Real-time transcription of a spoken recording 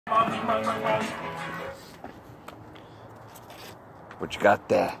What you got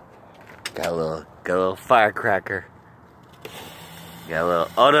there? Got a little firecracker. Got a little.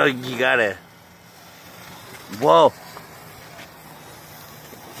 Oh no, you got it. Whoa.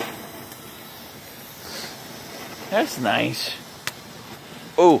 That's nice.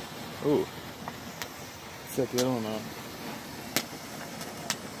 Oh. Ooh. Set the other one up.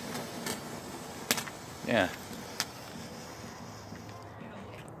 Yeah.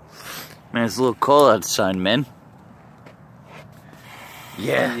 Man, it's a little cold outside, man.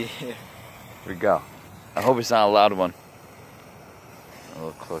 Yeah. Here we go. I hope it's not a loud one. A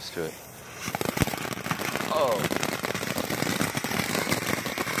little close to it. Oh.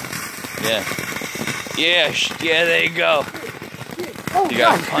 Yeah. Yeah, yeah, there you go. You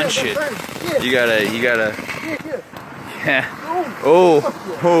gotta punch it. You gotta. Yeah. Oh.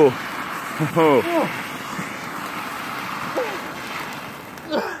 Oh. Oh.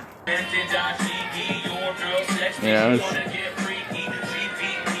 Yeah.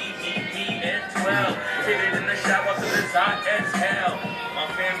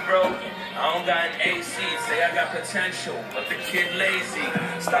 I don't got an AC, say I got potential, but the kid lazy.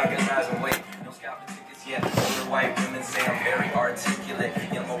 Stocking size and weight, no scalping tickets yet. Older white women say I'm very articulate.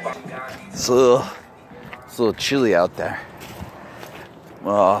 It's a little chilly out there.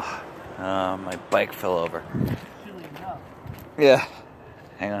 Oh, my bike fell over. Yeah,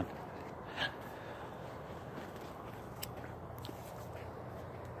 hang on.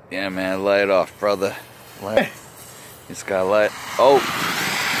 Yeah, man, light off, brother. Light. Just got light. Oh.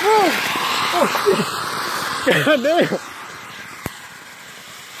 Oh, God damn.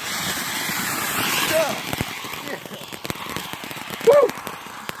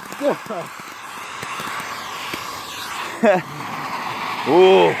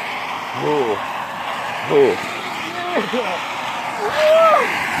 Ooh. Ooh. Ooh.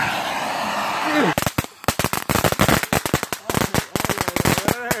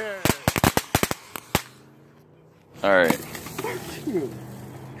 All right.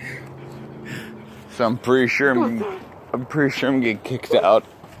 So I'm pretty sure I'm getting kicked out.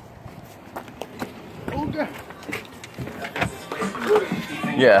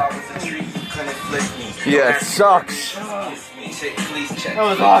 Yeah. Yeah, it sucks. That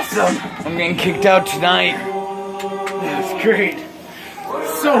was awesome. I'm getting kicked out tonight. That was great.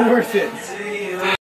 So worth it.